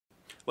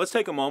Let's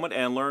take a moment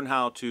and learn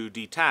how to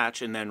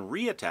detach and then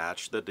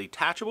reattach the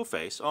detachable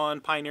face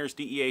on Pioneer's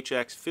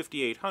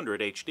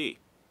DEH-X5800HD.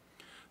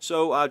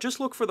 So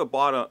just look for the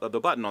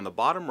button on the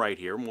bottom right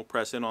here, and we'll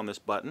press in on this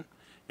button,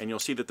 and you'll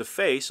see that the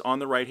face on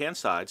the right hand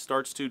side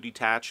starts to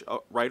detach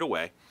right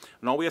away.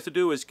 And all we have to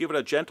do is give it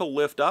a gentle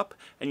lift up,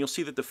 and you'll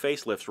see that the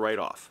face lifts right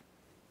off.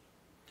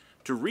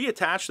 To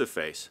reattach the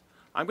face,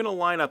 I'm going to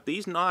line up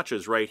these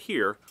notches right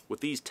here with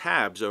these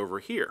tabs over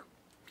here.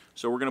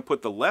 So we're going to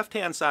put the left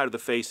hand side of the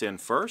face in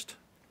first,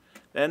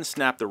 then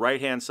snap the right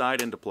hand side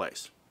into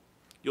place.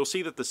 You'll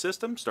see that the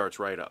system starts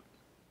right up.